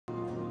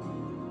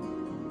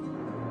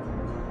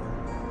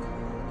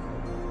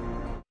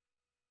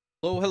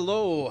Hello,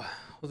 hello.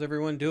 How's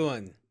everyone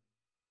doing?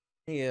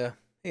 Hey,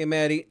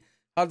 Maddie.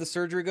 How'd the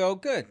surgery go?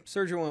 Good.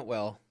 Surgery went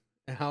well.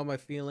 And how am I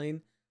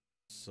feeling?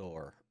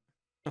 Sore.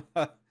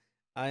 I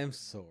am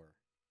sore.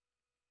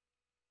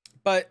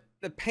 But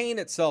the pain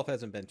itself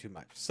hasn't been too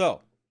much.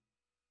 So,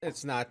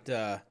 it's not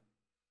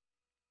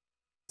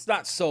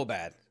so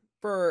bad.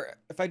 For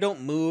if I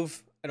don't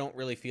move, I don't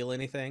really feel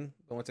anything.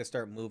 But once I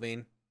start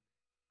moving,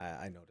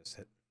 I notice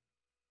it.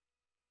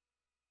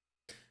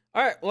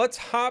 All right, let's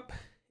hop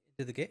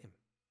into the game.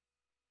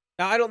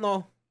 Now, I don't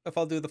know if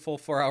I'll do the full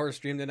 4 hour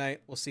stream tonight.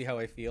 We'll see how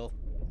I feel.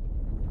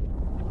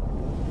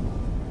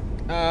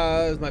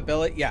 Is my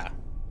belly? Yeah.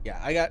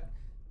 Yeah, I got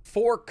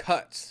 4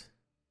 cuts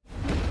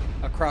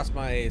across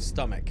my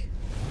stomach.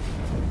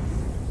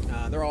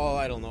 They're all,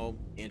 I don't know,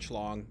 inch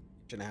long,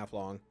 inch and a half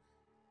long.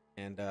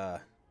 And,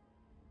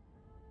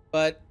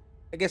 but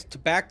I guess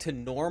back to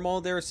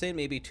normal, they were saying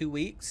maybe 2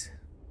 weeks.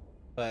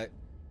 But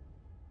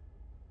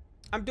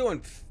I'm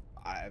doing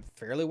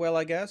fairly well,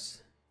 I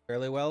guess.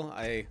 Fairly well.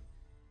 I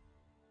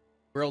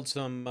grilled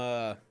some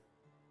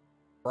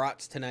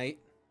brats tonight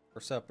for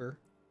supper.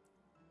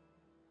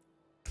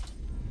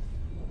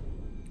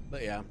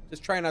 But yeah,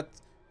 just try not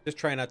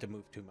to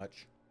move too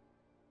much.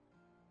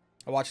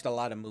 I watched a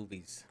lot of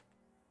movies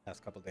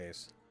last couple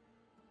days,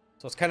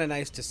 so it's kind of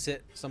nice to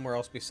sit somewhere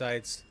else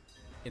besides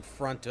in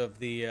front of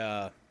the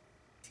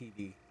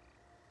TV.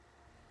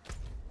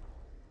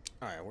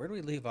 All right, where do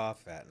we leave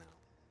off at now?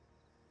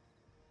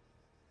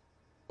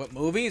 What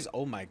movies?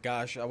 Oh my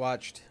gosh, I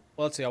watched.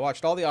 Well, let's see. I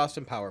watched all the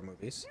Austin Power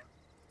movies.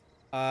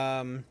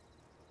 I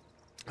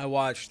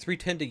watched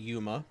 310 to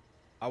Yuma.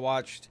 I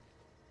watched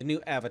the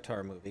new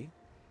Avatar movie.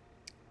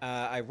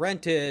 I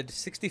rented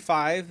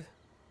 65,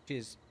 which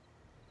is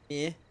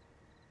eh.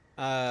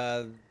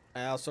 I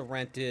also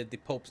rented The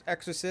Pope's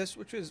Exorcist,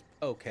 which was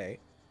okay.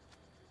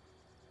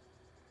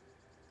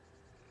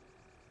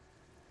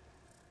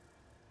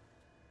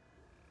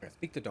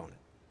 Speak to Donut.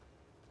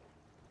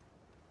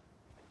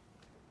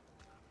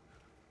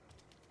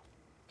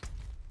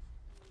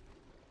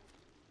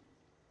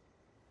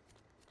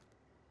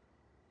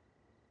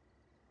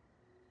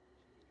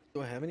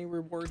 Do I have any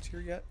rewards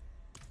here yet?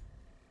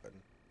 I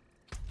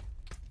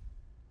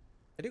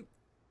do.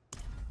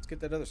 Let's get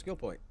that other skill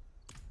point.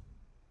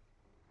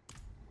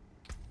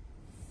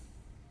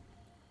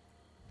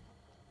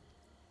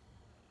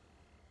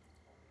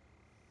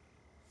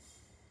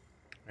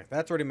 If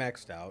that's already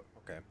maxed out,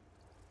 okay.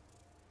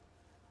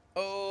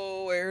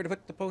 Oh, where to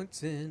put the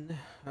points in?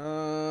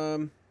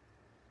 5%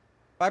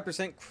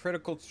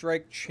 critical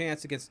strike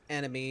chance against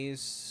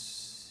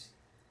enemies.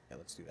 Yeah,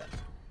 let's do that.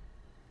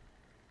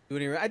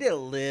 I did a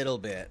little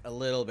bit.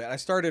 I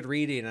started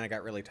reading and I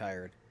got really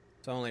tired.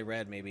 So I only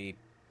read maybe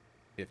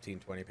 15,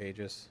 20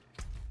 pages.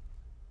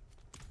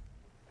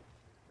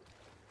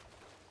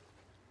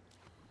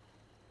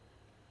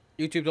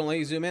 YouTube don't let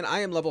you zoom in. I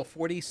am level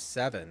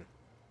 47.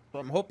 So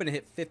I'm hoping to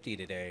hit 50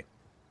 today,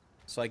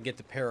 so I can get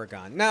to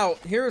Paragon. Now,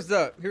 here's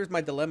my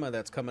dilemma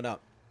that's coming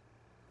up.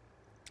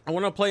 I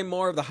want to play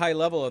more of the high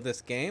level of this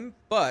game,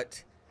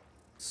 but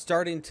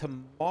starting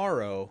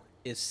tomorrow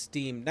is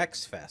Steam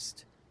Next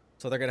Fest.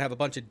 So they're going to have a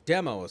bunch of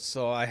demos.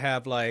 So I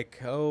have like,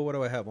 what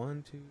do I have?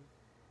 1, 2,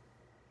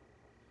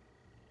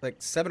 like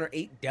 7 or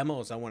 8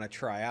 demos I want to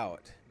try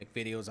out, make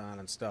videos on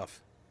and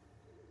stuff.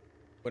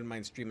 Wouldn't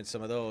mind streaming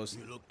some of those.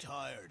 You look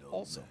tired,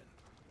 old man.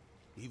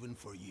 Even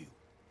for you.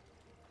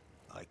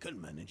 I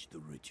can manage the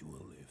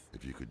ritual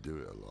If you could do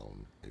it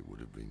alone, it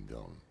would have been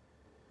done.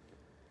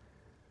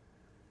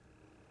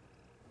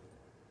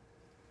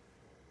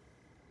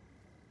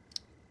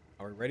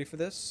 Are we ready for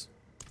this?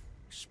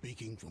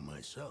 Speaking for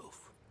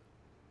myself.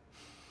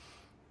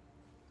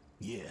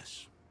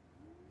 Yes,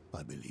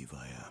 I believe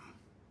I am.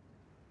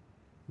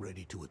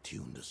 Ready to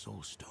attune the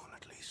Soul Stone,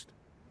 at least.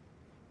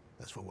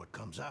 As for what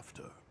comes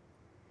after,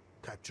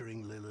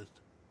 capturing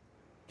Lilith,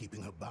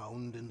 keeping her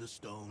bound in the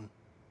stone,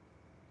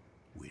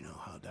 we know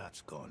how that's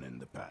gone in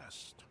the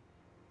past.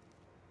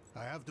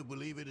 I have to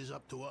believe it is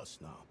up to us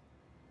now.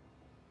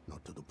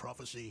 Not to the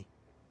prophecy,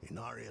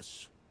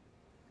 Inarius,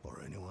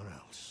 or anyone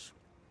else.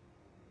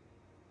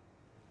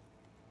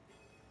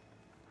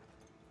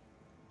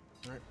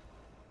 All right.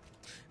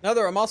 Now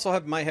there,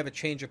 might have a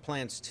change of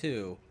plans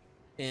too.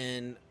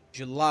 In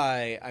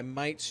July, I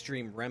might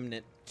stream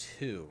Remnant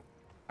 2.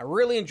 I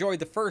really enjoyed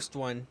the first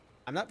one.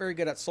 I'm not very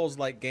good at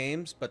Souls-like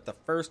games, but the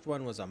first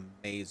one was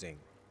amazing.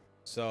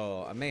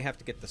 So I may have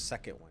to get the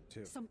second one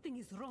too. Something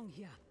is wrong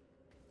here.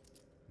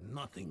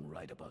 Nothing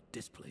right about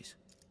this place.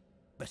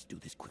 Best do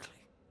this quickly.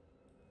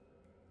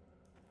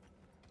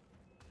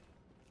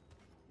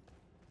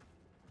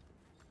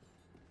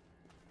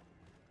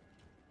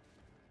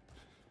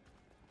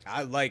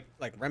 I like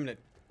Remnant.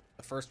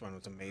 The first one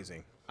was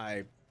amazing.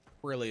 I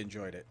really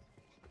enjoyed it.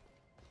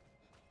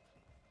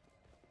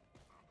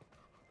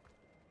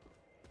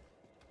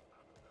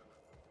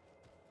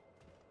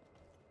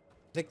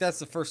 I think that's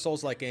the first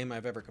Souls-like game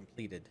I've ever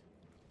completed.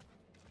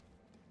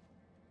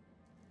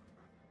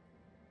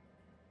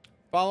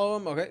 Follow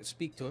him. Okay,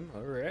 speak to him.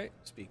 All right,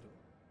 speak to him.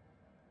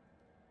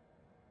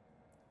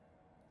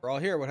 We're all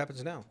here. What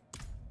happens now?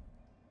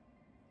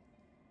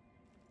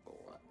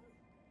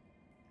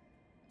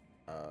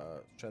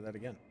 Try that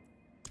again.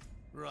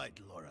 Right,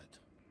 Lorat.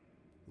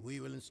 We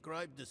will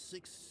inscribe the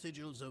 6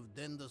 sigils of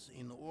Dendas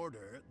in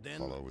order, then...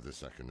 Follow with the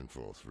second and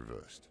fourth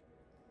reversed.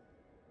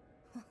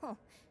 Oh,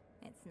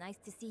 it's nice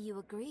to see you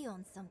agree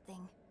on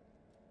something.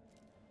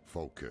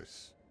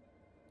 Focus.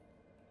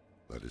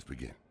 Let us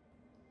begin.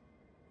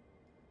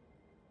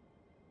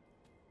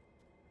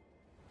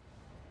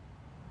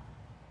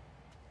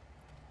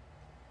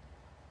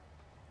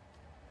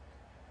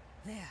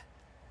 There.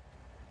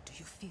 Do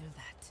you feel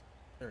that?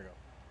 There we go.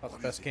 That's the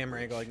best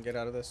camera angle I can get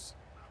out of this.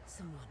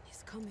 Someone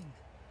is coming.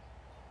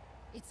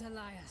 It's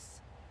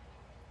Elias.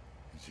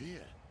 He's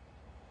here.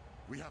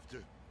 We have to...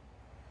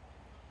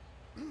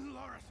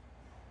 Lorat,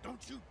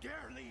 don't you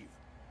dare leave!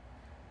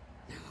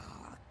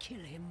 I'll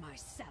kill him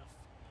myself.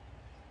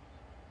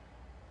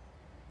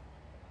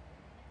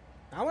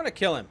 I want to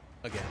kill him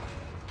again.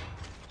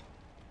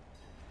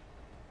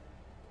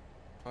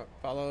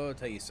 Follow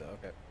Thaisa.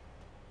 Okay.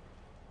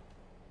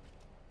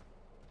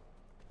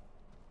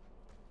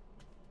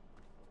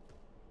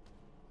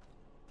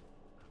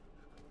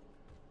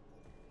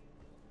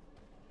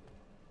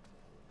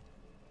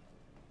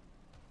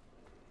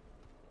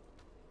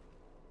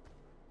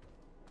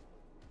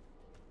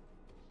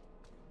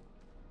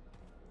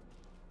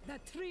 The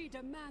tree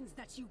demands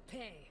that you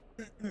pay.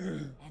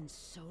 And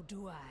so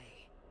do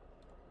I.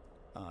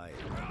 I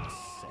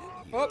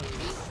set you Oh.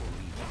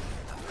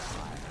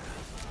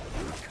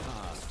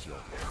 cast your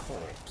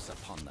corpse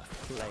upon the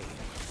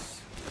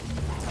flames.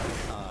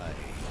 I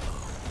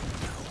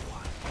no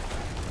one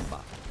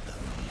but the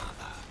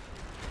mother.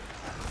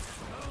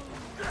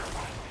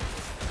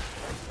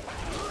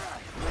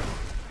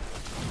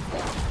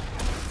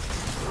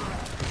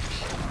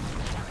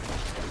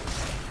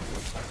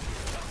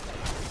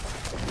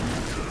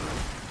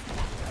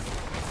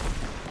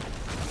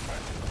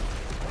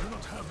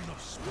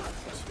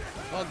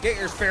 Well, get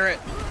your spirit.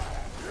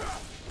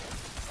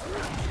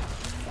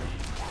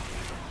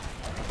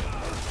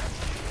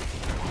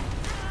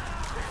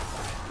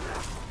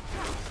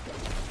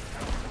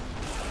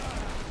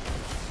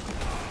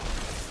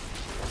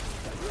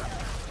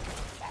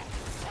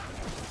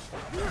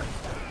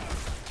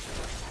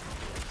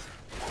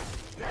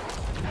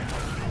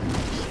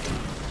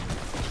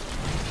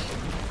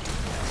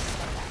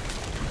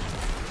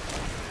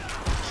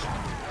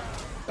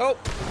 Oh.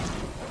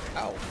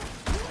 Ow.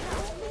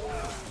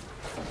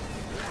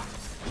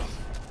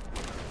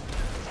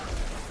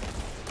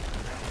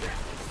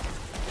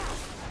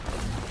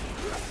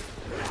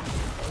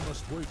 I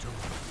must wait a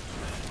moment.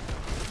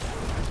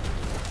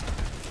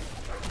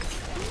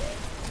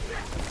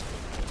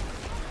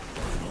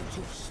 Out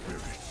of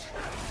spirits.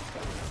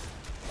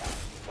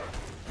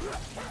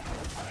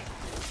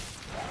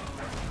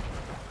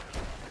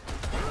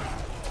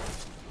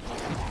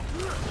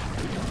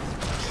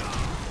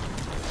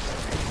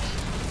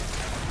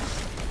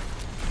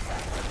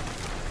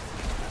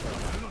 I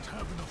do not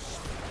have enough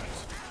spirits.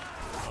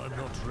 I'm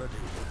not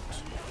ready yet.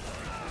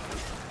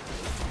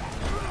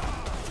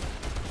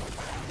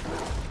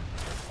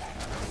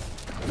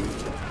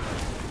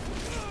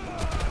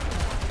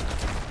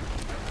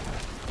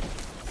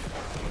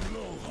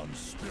 Low on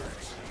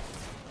spirits.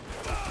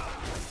 I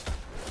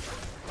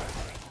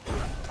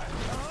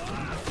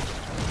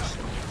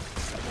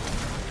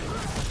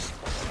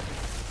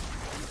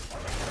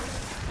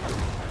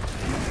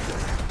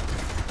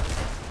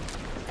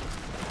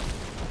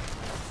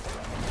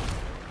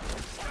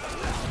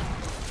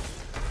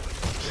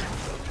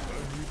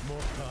need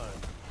more time.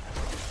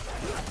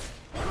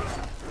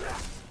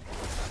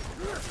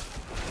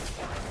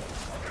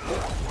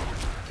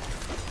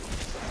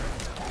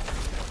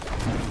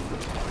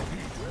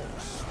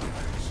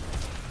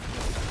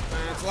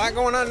 There's a lot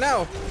going on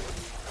now.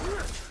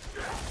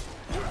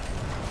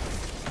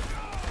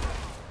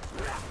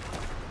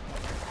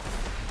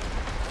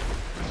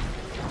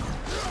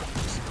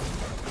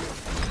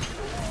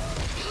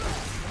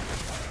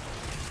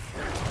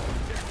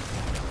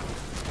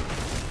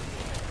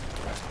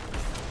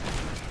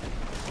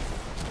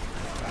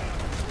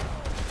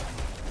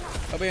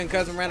 Hubby and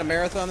cousin ran a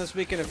marathon this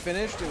weekend and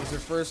finished. It was their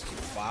first.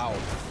 Wow.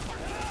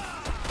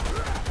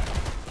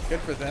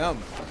 Good for them.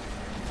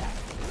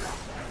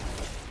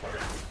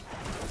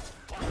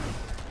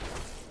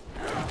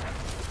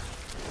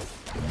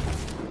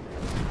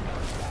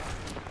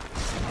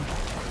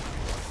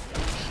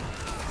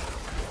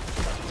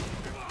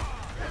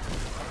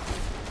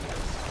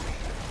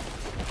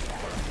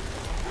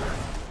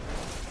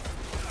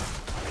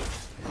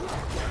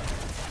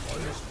 I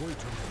must wait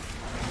a moment.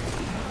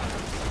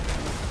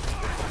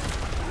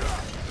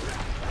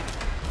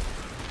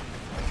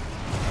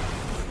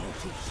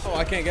 Oh,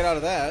 I can't get out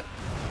of that.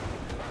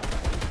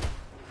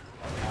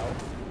 Ow.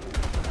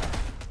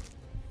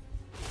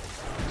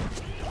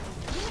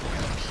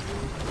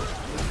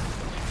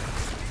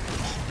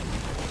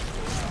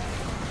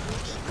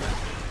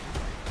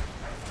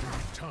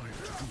 Time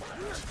to do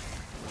that.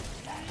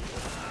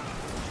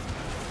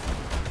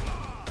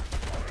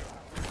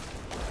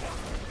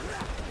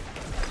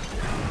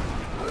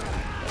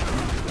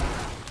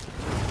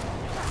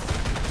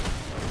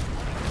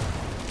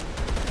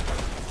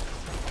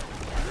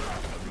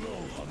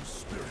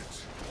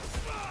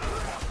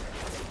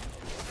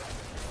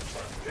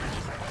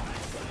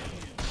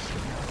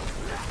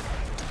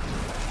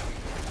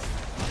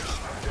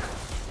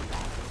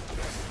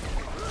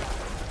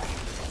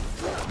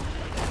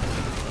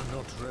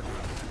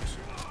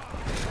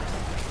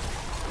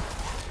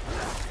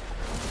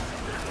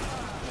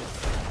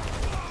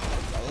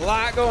 A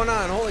lot going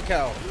on. Holy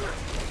cow.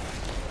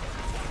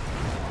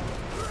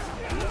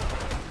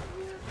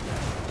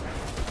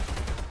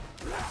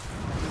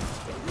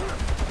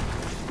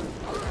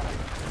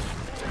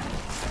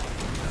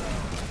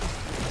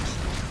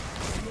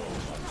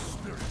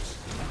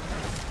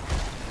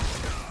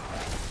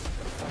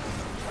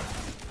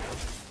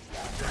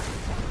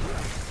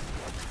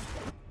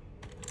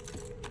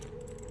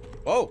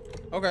 Oh,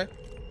 okay.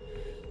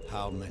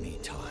 How many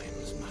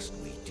times must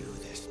we do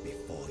this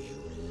before you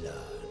learn?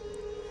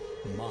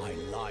 My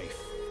life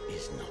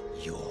is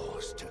not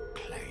yours to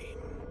claim.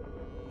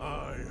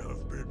 I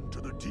have been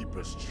to the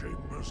deepest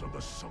chambers of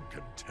the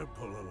sunken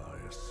temple,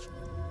 Elias.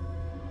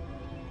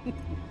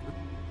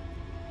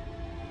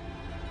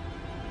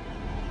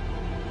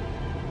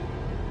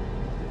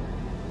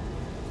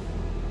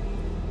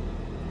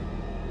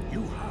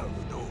 You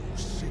have no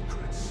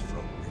secrets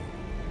from me.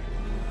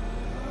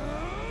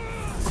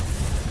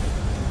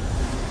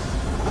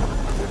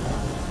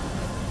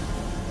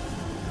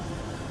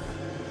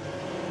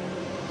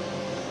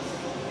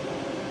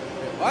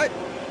 What?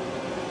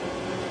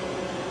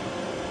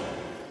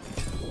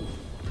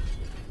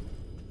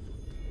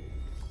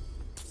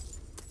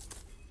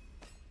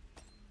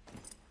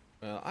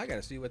 Well, I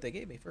gotta see what they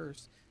gave me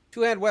first.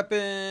 Two-hand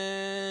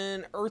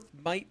weapon, Earth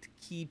Might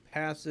Key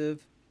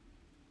passive.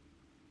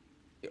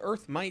 The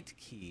Earth Might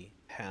Key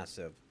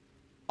passive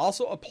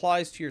also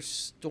applies to your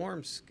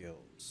storm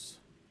skills.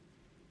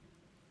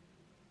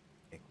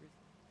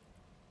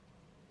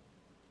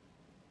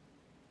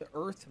 The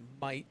Earth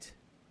Might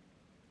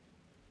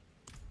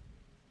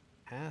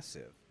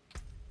passive.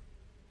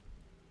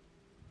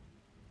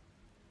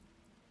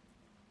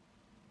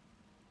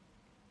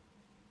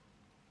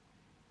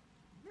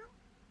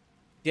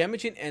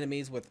 Damaging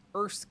enemies with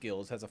Earth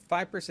skills has a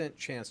 5%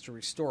 chance to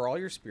restore all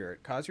your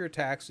spirit, cause your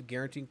attacks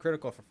guaranteeing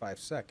critical for 5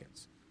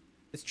 seconds.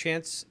 This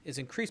chance is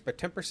increased by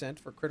 10%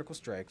 for critical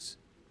strikes,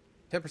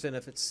 10%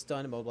 if it's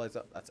stunned, immobilized.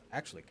 That's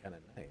actually kind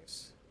of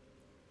nice.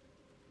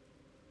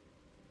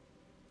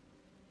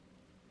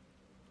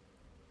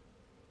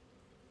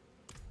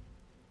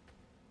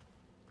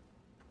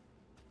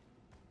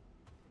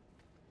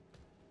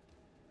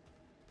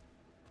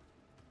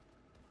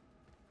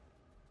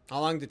 How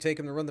long did it take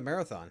him to run the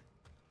marathon?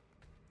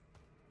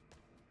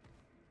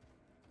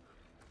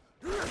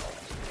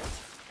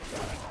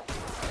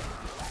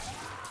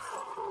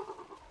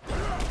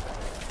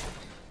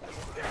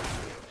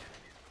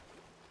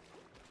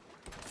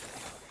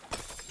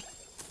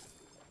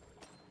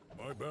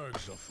 My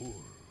bags are full.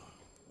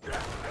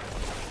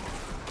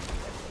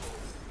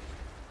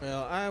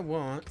 Well, I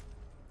want...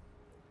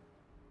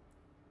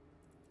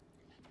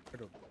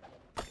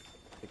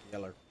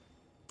 Yeller.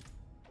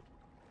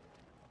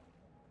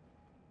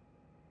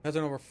 Has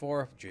an over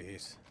 4.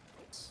 Jeez.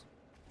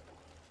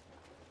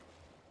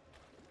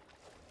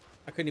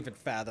 I couldn't even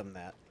fathom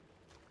that.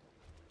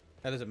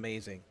 That is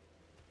amazing.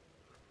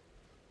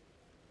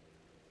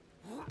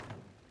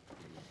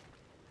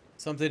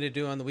 Something to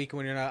do on the weekend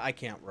when you're not... I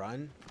can't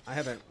run. I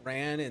haven't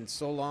ran in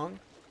so long.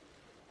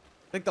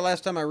 I think the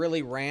last time I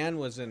really ran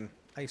was in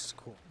high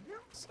school.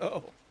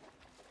 So...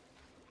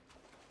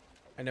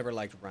 I never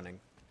liked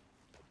running.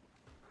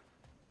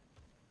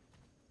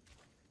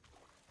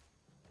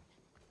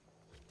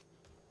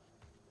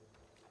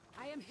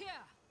 I am here.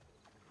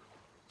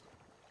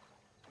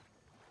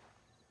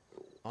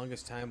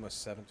 Longest time was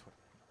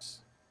 7:20.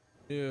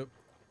 Yep.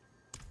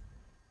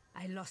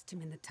 I lost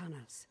him in the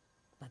tunnels,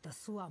 but the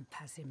swamp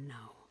has him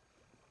now.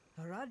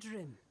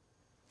 Haradrim,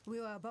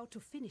 we were about to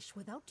finish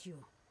without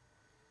you.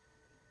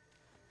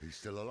 He's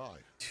still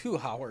alive. 2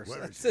 hours.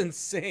 Where That's is he?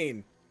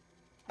 insane.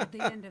 At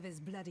the end of his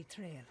bloody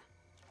trail.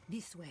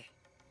 This way.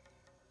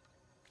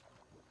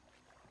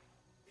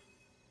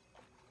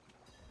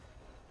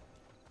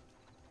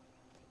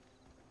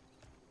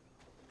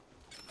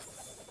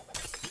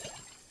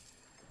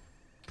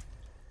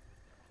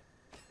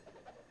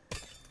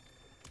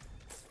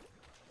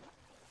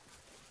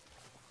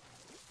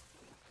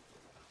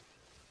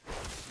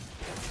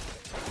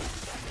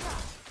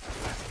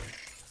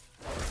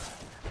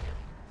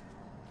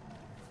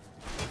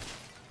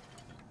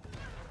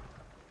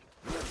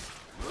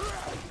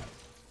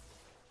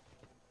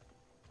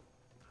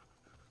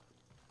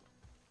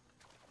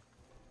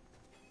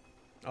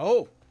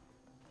 Oh,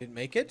 didn't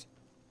make it?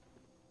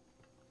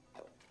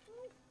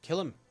 Kill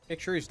him.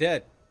 Make sure he's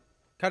dead.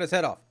 Cut his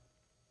head off.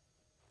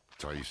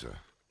 Thaisa,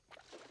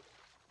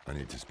 I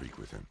need to speak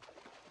with him.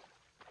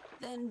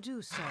 Then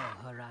do so,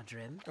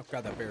 Haradrim. Oh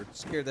god, that bear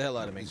scared the hell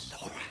out of me.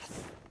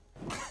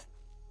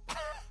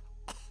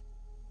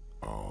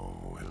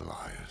 Oh,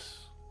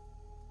 Elias.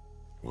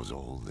 Was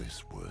all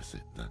this worth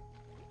it then?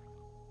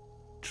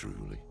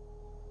 Truly?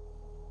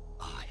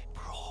 I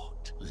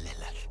brought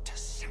Lilith to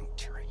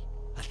Sanctuary,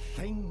 a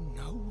thing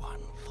no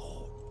one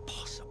thought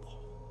possible.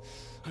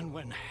 And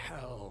when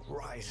hell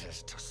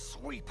rises to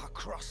sweep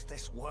across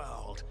this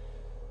world,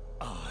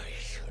 I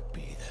should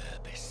be there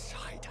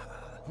beside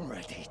her,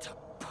 ready to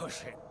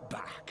push it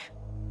back.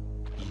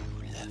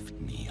 You left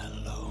me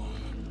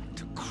alone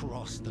to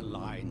cross the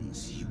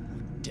lines you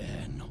would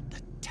dare not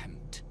attempt.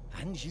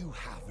 And you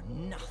have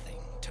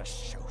nothing to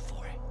show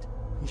for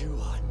it. You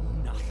are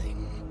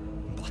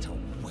nothing but a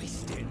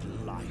wasted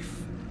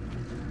life.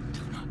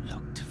 Do not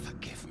look to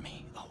forgive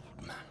me,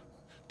 old man,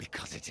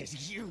 because it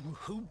is you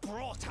who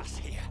brought us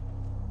here.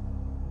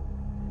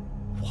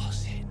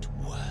 Was it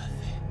worth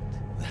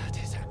it?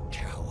 That is a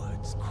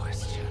coward's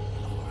question,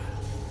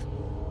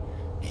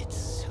 Lorath. It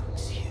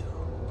suits you.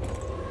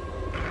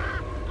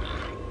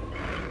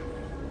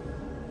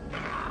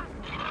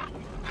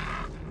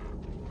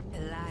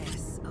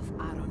 Elias of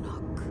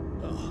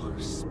Aronok. Oh,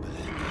 spare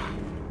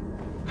me.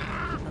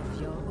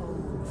 Of your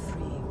own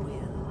free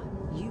will,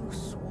 you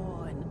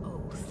swore an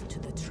oath to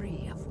the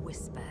Tree of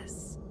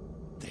Whispers.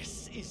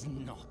 This is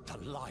not the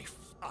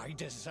life I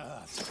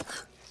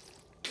deserve.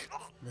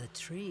 The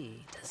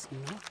tree does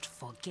not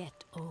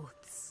forget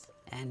oaths,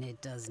 and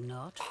it does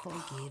not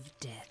forgive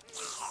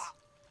debts.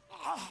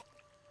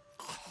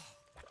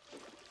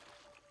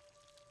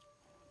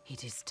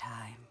 It is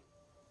time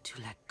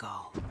to let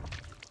go.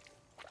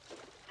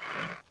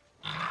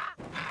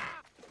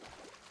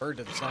 Bird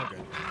didn't sound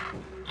good.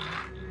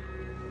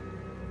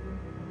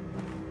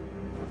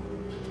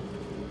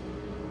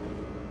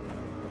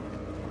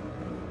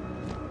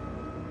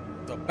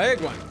 It's a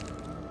big one.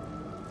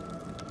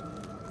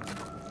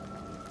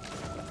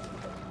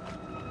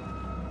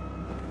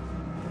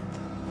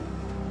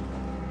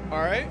 All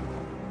right.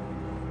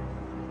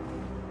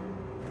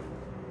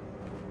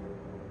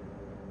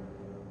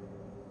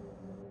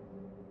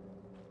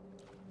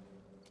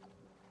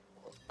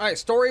 All right,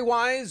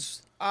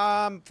 story-wise,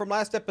 from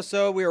last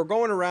episode, we were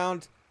going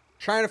around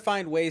trying to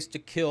find ways to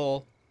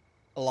kill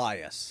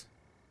Elias.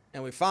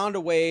 And we found a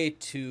way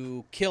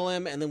to kill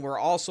him, and then we're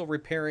also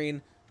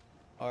repairing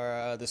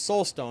the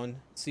Soul Stone.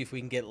 Let's see if we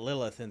can get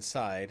Lilith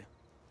inside.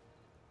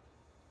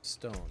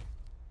 Stone.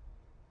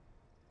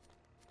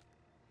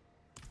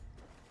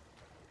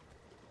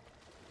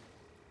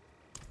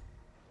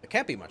 There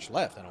can't be much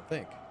left, I don't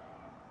think. All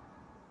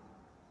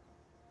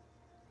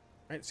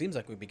right, it seems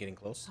like we'd be getting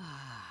close.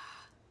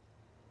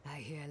 I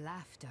hear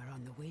laughter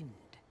on the wind.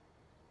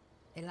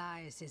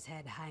 Elias's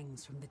head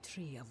hangs from the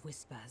Tree of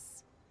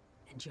Whispers,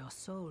 and your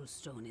soul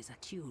stone is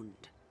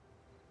attuned.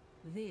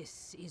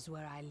 This is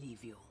where I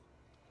leave you.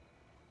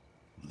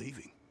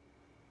 Leaving?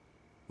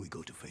 We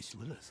go to face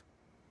Lilith.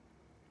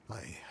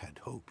 I had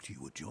hoped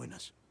you would join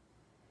us.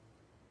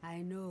 I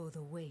know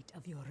the weight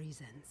of your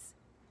reasons,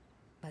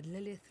 but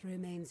Lilith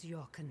remains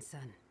your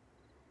concern.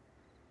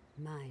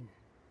 Mine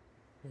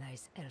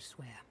lies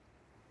elsewhere.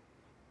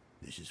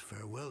 This is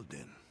farewell,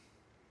 then.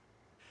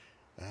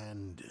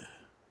 And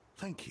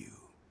thank you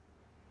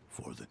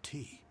for the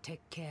tea.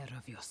 Take care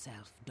of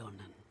yourself,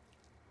 Donan.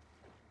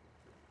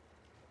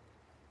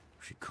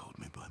 She called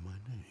me by my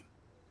name.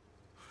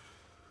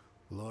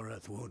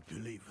 Lorath won't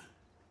believe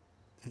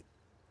it.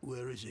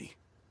 Where is he?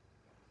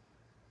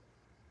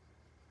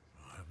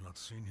 I have not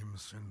seen him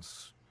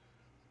since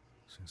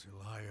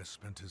Elias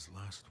spent his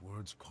last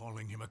words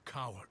calling him a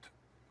coward.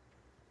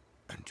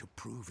 And to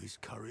prove his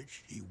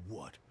courage, he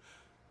what?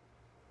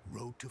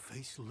 Rode to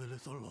face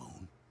Lilith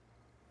alone?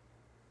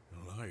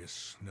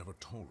 Elias never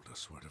told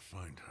us where to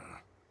find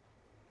her.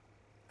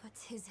 But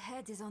his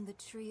head is on the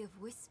Tree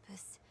of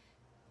Whispers.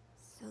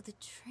 So the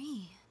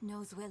tree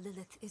knows where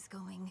Lilith is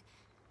going.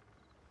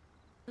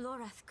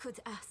 Lorath could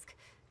ask,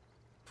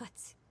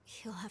 but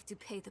he'll have to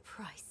pay the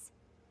price.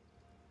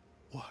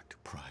 What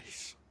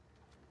price?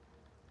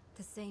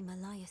 The same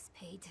Elias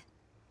paid.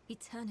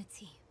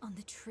 Eternity on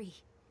the tree.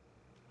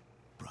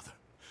 Brother.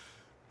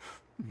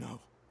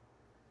 No.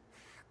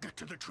 Get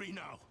to the tree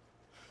now.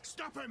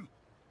 Stop him!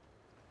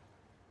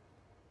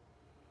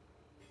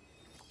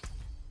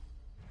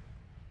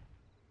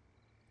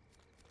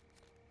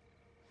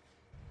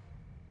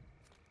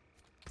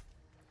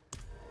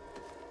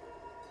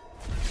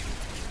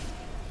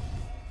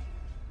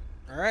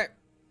 All right.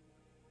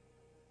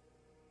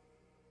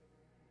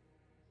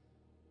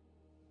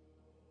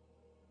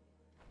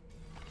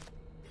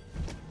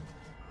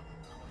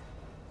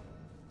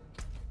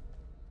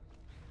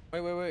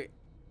 Wait.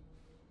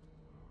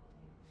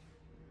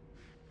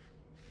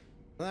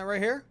 Isn't that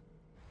right here?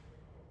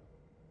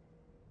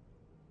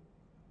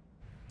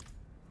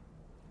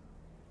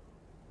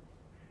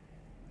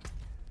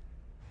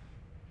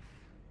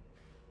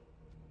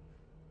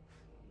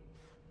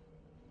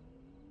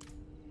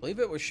 I believe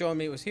it was showing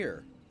me it was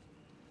here.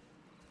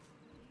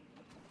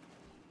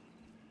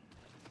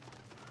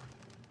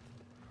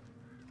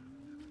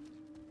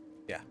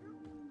 Yeah.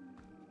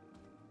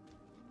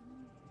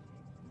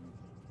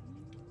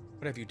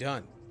 What have you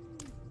done?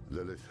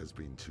 Lilith has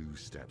been 2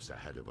 steps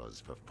ahead of us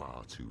for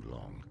far too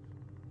long.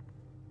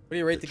 What do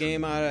you rate the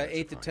game out of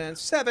 8 to 10?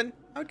 7.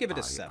 I would give it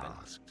a I 7.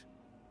 asked.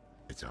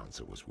 Its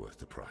answer was worth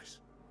the price.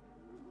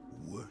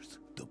 Worth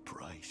the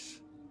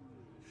price.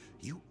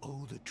 You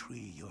owe the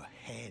tree your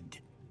head.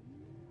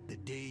 The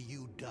day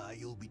you die,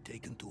 you'll be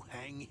taken to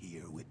hang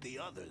here with the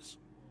others.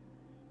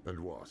 And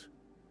what?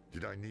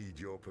 Did I need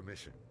your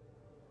permission?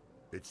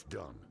 It's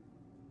done.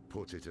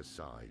 Put it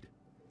aside.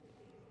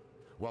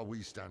 While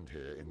we stand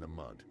here in the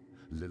mud,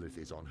 Lilith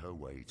is on her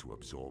way to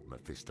absorb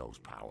Mephisto's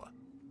power.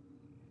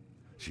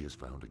 She has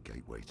found a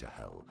gateway to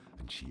hell,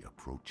 and she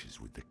approaches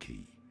with the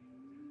key.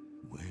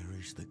 Where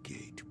is the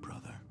gate,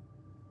 brother?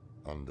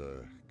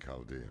 Under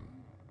Chaldean.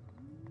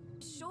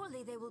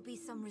 Surely there will be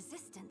some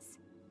resistance.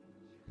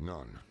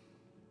 None.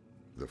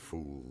 The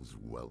fools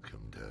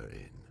welcomed her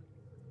in.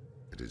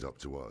 It is up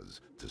to us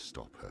to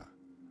stop her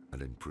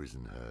and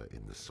imprison her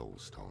in the Soul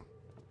Stone.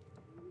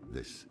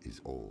 This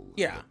is all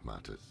that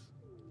matters.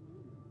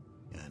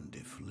 And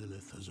if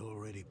Lilith has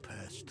already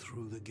passed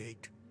through the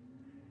gate?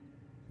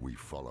 We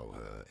follow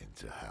her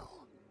into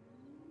hell.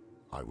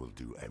 I will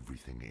do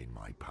everything in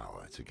my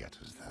power to get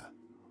us there.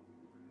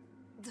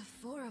 The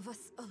four of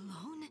us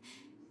alone?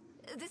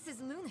 This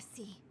is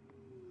lunacy.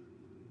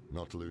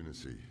 Not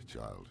lunacy,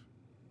 child.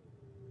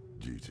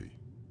 Duty.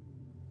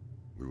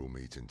 We will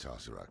meet in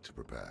Tesseract to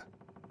prepare.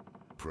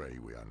 Pray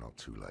we are not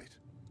too late.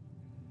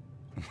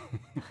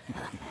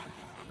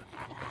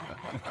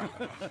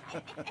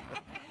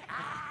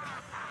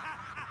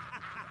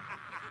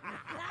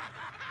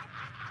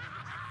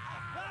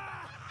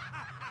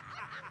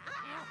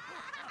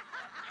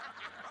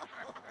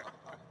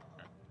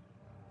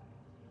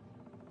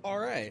 All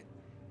right.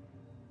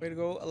 Way to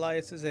go,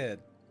 Elias's head.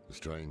 A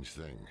strange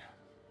thing,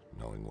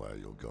 knowing where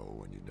you'll go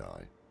when you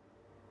die.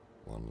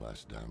 One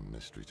less damn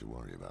mystery to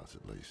worry about,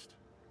 at least.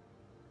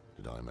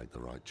 Did I make the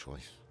right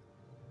choice?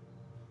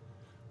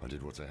 I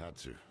did what I had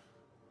to.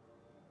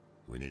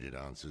 We needed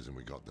answers and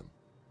we got them.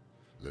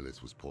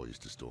 Lilith was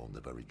poised to storm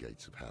the very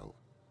gates of hell.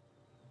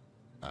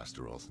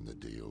 Astaroth and the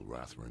deal,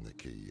 Rathma and the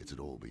key, it had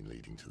all been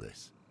leading to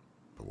this.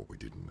 But what we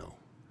didn't know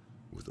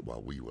was that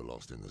while we were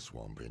lost in the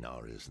swamp,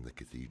 Inarius and the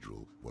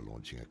cathedral were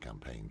launching a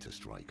campaign to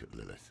strike at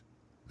Lilith.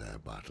 Their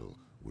battle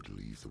would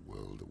leave the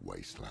world a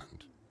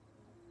wasteland.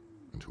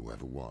 And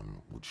whoever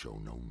won would show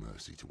no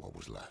mercy to what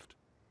was left.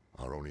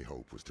 Our only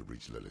hope was to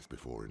reach Lilith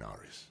before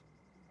Inarius.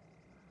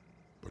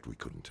 But we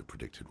couldn't have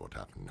predicted what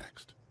happened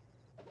next.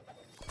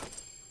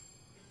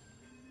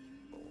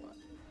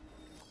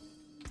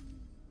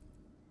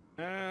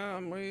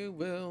 We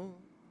will.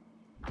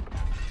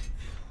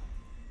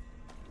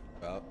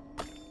 Well,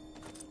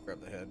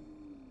 grab the head.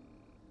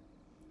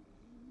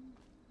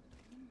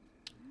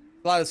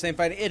 A lot of the same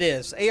fighting. It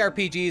is.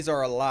 ARPGs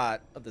are a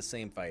lot of the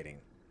same fighting.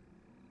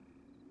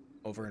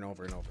 Over and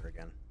over and over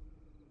again.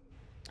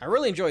 I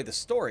really enjoyed the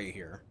story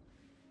here.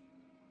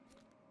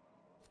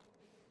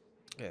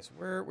 Yes,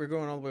 we're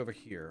going all the way over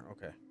here.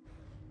 Okay.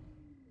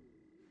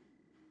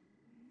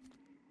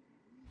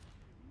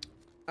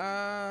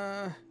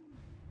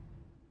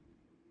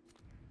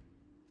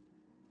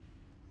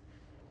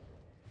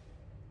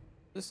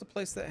 This is the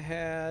place that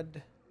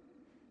had...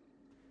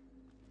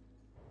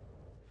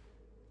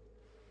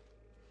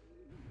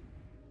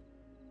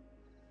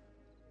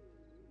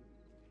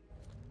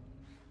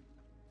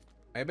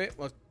 Maybe?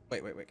 Well,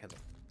 wait, cancel.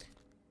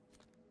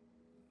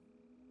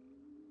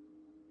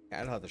 Yeah,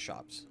 I don't have the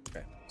shops.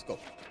 Okay, let's go.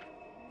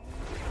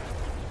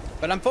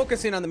 But I'm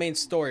focusing on the main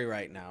story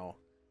right now.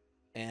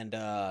 And,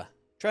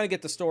 trying to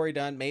get the story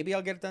done. Maybe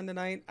I'll get it done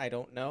tonight. I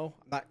don't know.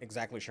 I'm not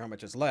exactly sure how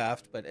much is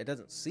left, but it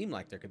doesn't seem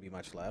like there could be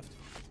much left.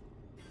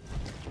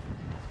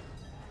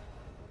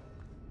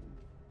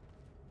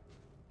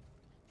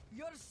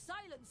 Your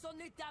silence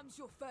only damns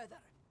you further.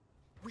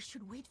 We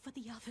should wait for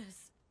the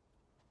others.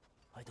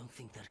 I don't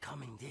think they're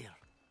coming, dear.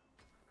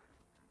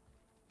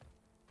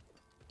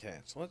 Okay,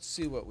 so let's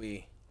see what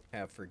we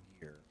have for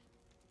gear.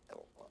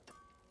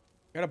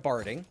 Got a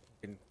barding.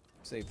 We can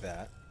save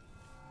that.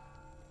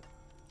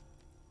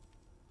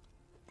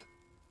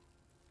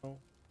 Oh.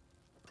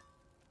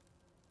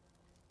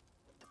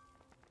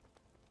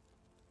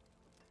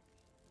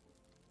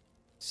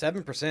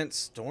 7%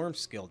 storm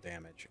skill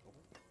damage.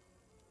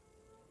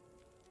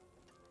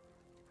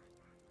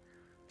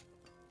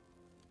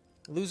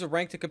 Lose a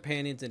rank to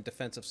companions in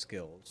defensive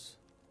skills.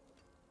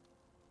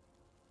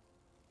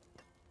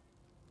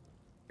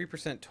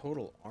 3%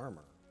 total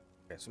armor.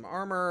 Okay, so my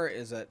armor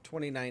is at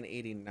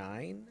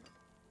 2989.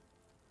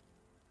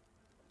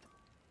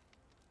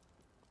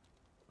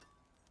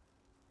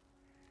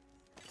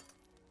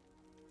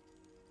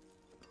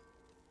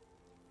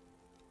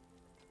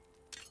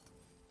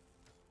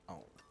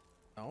 Oh.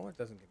 No, it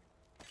doesn't give me.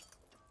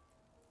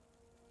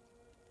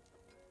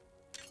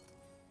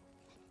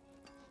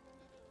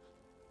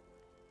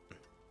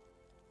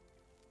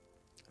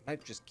 I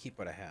might just keep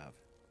what I have.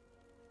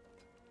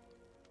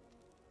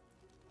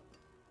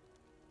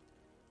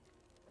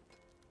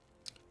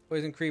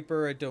 Poison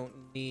Creeper, I don't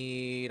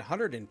need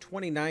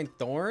 129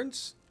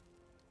 thorns.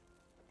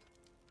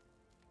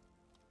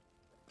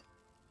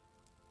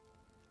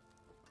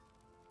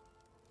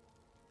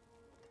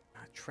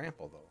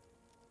 Trample, though.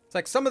 It's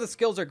like some of the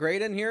skills are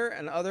great in here,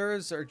 and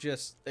others are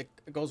just, it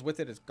goes with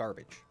it as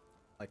garbage.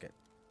 Like it.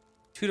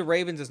 2 to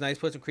Ravens is nice.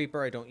 Poison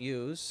Creeper, I don't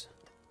use.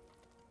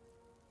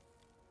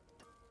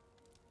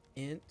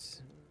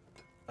 Int.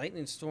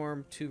 Lightning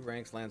Storm, 2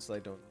 ranks.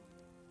 Landslide, don't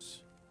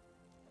use.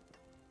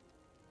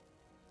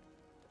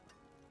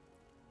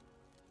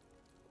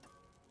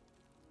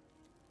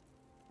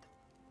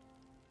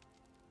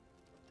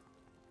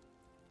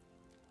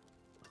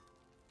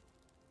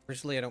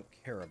 Grizzly I don't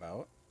care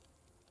about.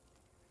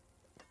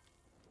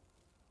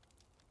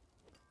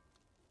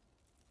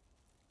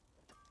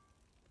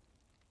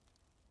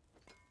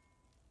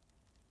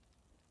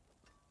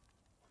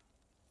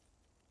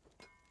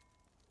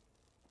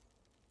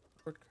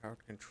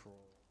 Crowd control.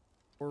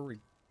 4%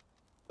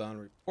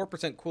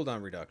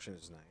 cooldown reduction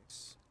is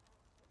nice.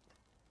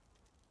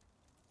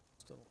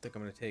 Still don't think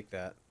I'm going to take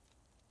that.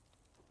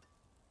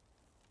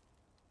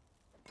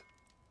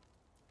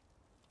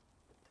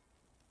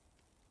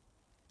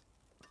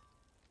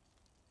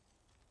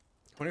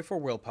 "24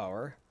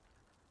 willpower.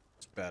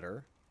 It's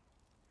better.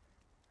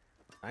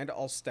 9 to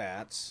all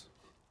stats.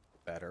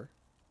 Better.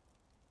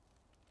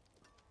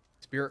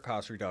 Spirit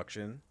cost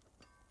reduction.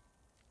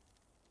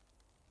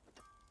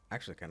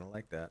 Actually, kind of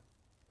like that.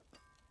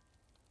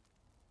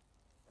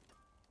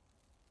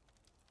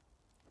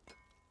 I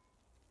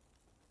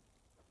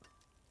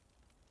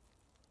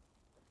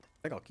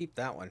think I'll keep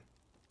that one.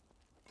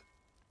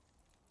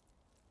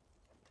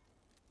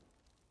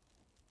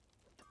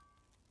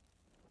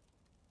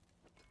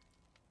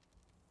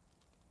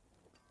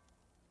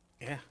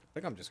 Yeah, I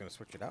think I'm just going to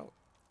switch it out.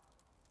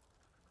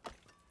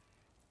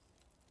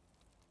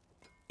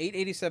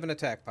 887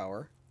 attack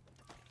power.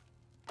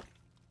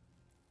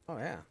 Oh,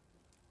 yeah.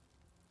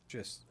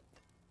 Just...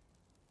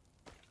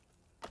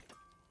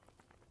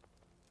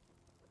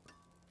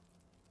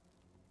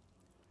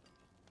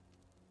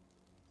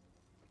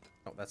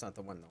 Oh, that's not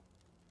the one, though.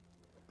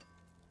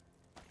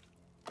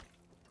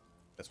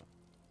 This one.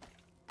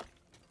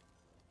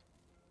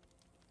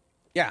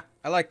 Yeah,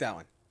 I like that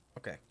one.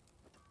 Okay.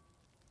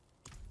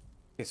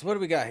 Okay, so what do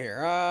we got here?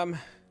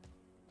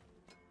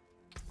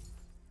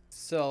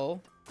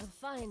 So... A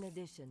fine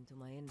addition to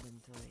my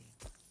inventory.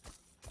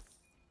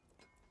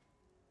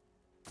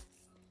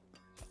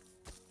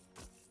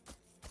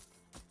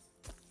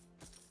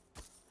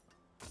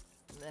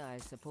 I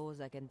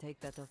suppose I can take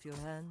that off your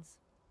hands.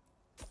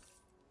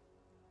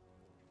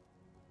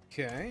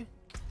 Okay.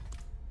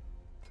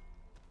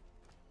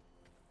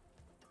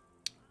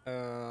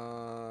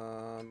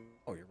 Oh,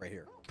 you're right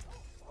here.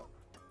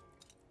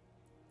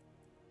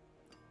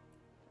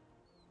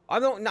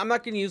 I'm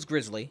not going to use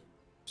Grizzly.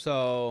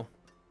 So,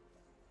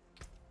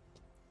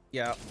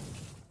 yeah.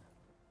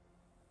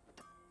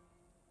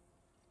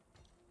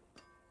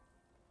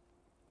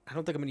 I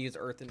don't think I'm going to use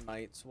Earth and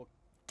Might, so we'll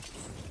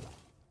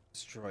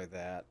destroy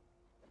that.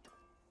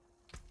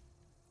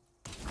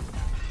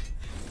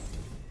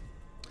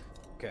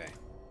 Okay.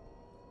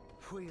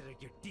 Where are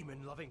your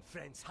demon-loving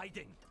friends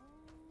hiding?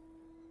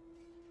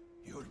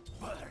 You'll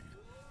burn.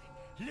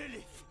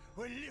 Lilith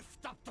will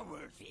lift up the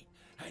worthy,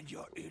 and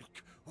your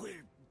ilk will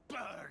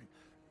burn.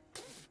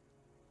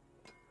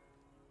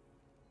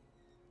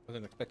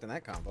 Wasn't expecting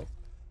that combo.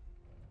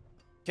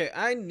 Okay,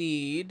 I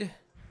need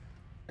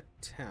a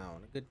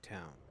town, a good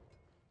town.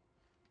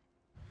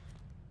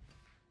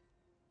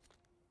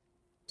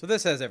 So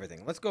this has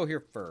everything. Let's go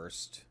here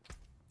first.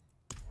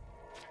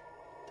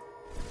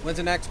 When's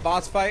the next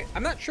boss fight?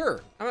 I'm not sure.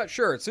 I'm not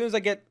sure. As soon as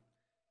I get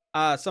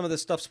some of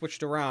this stuff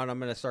switched around, I'm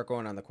going to start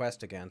going on the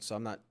quest again. So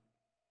I'm not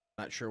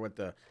sure what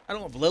the... I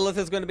don't know if Lilith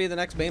is going to be the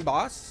next main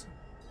boss.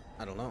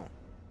 I don't know.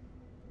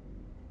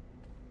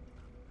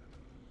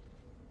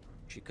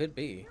 She could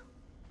be.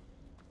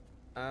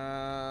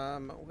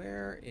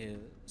 Where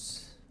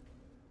is...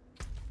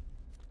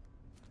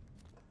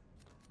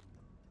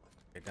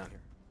 Okay, down here.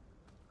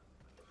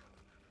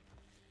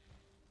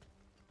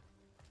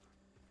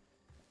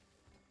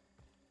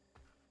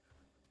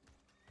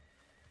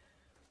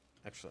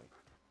 Actually.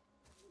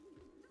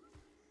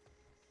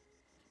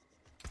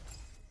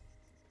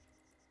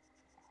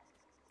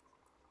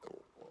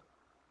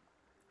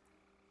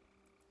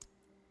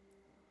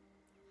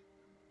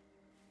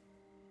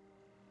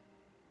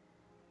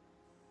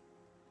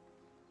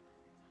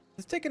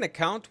 Let's take into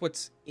account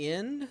what's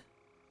in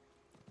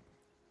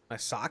my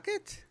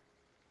socket.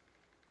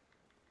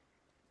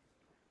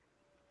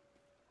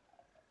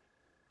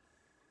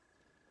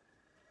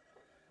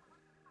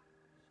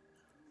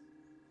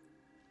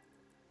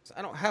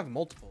 I don't have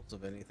multiples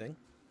of anything.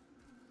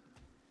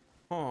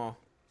 Huh.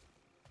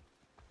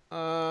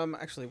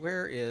 Actually,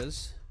 where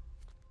is...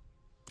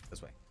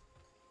 This way.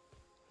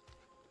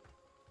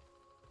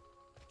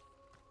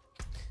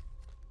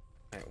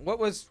 Alright, what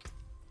was...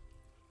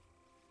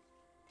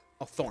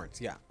 Oh, thorns,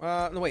 yeah.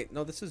 No, wait.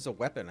 No, this is a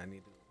weapon I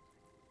need to...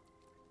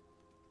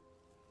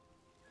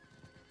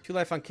 2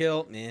 life on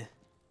kill. Nah.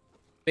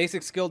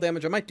 Basic skill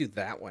damage. I might do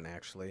that one,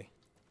 actually.